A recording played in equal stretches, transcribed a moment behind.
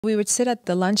We would sit at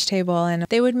the lunch table and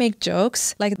they would make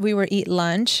jokes like we were eat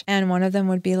lunch. And one of them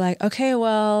would be like, okay,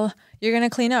 well, you're going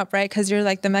to clean up, right? Because you're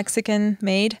like the Mexican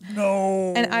maid.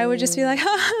 No. And I would just be like,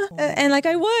 ha. And like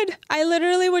I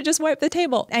literally would just wipe the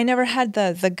table. I never had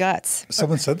the guts.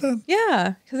 Someone said that?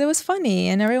 Yeah, because it was funny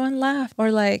and everyone laughed.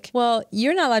 Or like, well,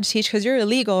 you're not allowed to teach because you're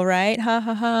illegal, right? Ha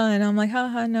ha ha. And I'm like, ha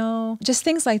ha, no. Just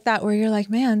things like that where you're like,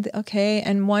 man, okay.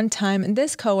 And one time, and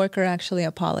this coworker actually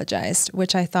apologized,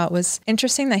 which I thought was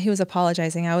interesting that he was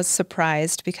apologizing. I was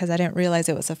surprised because I didn't realize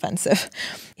it was offensive.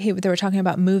 They were talking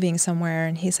about moving somewhere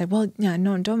and he said, well, yeah,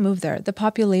 no, don't move there. The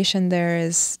population there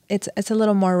it's a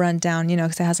little more run down,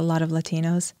 because it has a lot of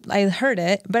Latinos. I heard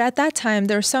it, but at that time,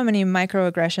 there were so many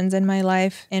microaggressions in my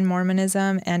life in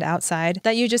Mormonism and outside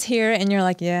that you just hear and you're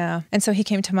like, yeah. And so he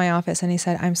came to my office and he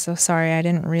said, I'm so sorry. I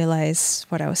didn't realize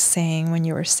what I was saying when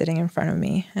you were sitting in front of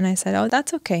me. And I said, oh,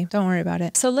 that's okay. Don't worry about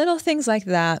it. So little things like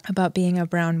that about being a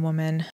brown woman